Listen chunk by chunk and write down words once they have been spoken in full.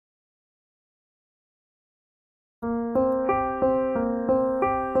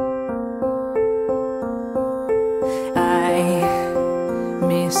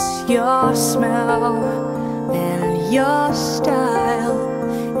your smell and your style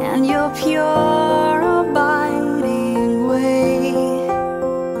and your pure abiding way.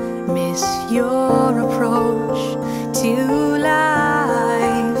 Miss your approach to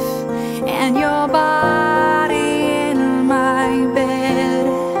life and your body in my bed.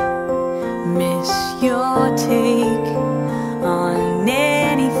 Miss your take on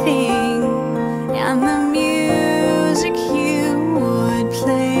anything and the music you would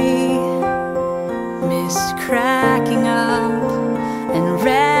play. Miss cracking up and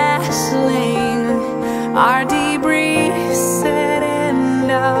wrestling our debriefs at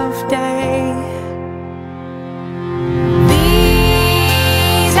end of day.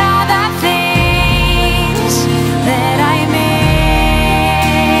 These are the things that I miss.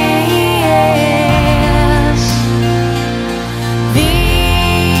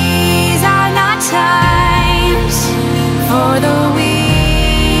 These are not times for the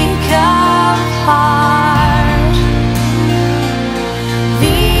weak of heart.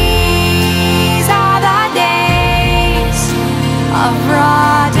 These are the days of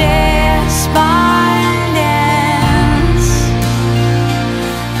raw despondence.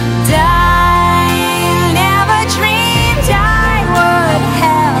 And I never dreamed I would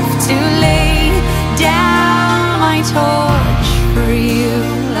have to lay down my torch for you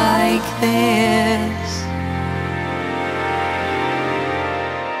like this.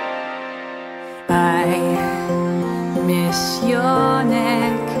 I miss your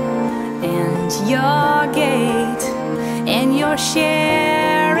neck and your gait and your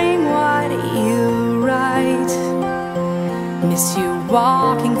sharing what you write. Miss you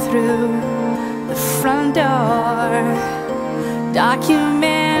walking through the front door,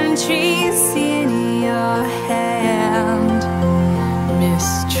 documentaries in your hand.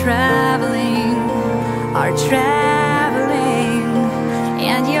 Miss traveling, our traveling,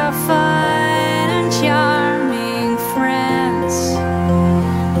 and your fun and charming friends.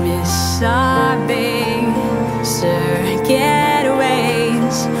 Miss our big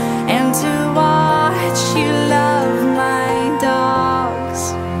getaways and to watch you love my dogs.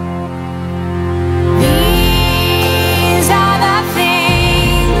 These are the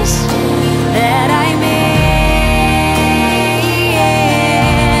things that I miss.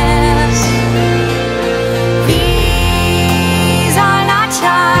 These are not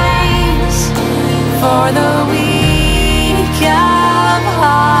times for the weak of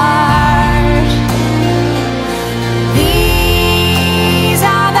heart. These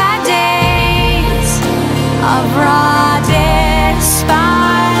are the days of raw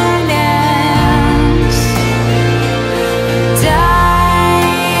despondence. And I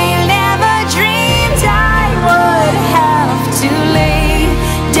never dreamed I would have to lay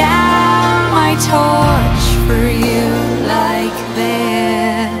down my torch for you like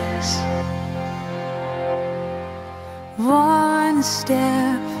this. One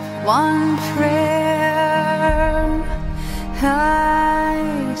step, one prayer,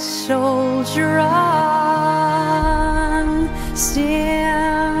 I soldier on,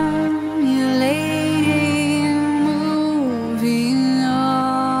 stimulating, moving on.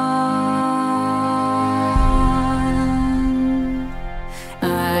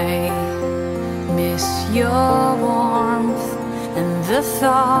 I miss your warmth and the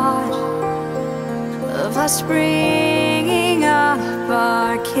thought of us bringing up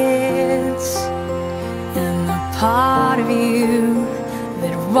our kids, and the part of you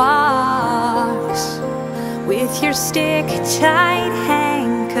that walks with your stick-tight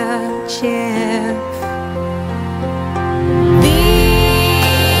handkerchief.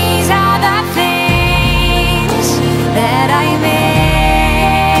 These are the things that I miss.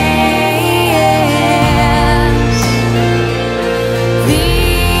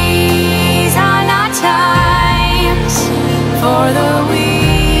 These are not times for the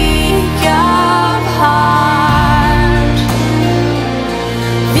weak of heart.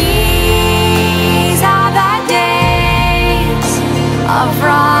 These are the days of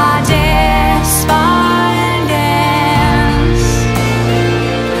raw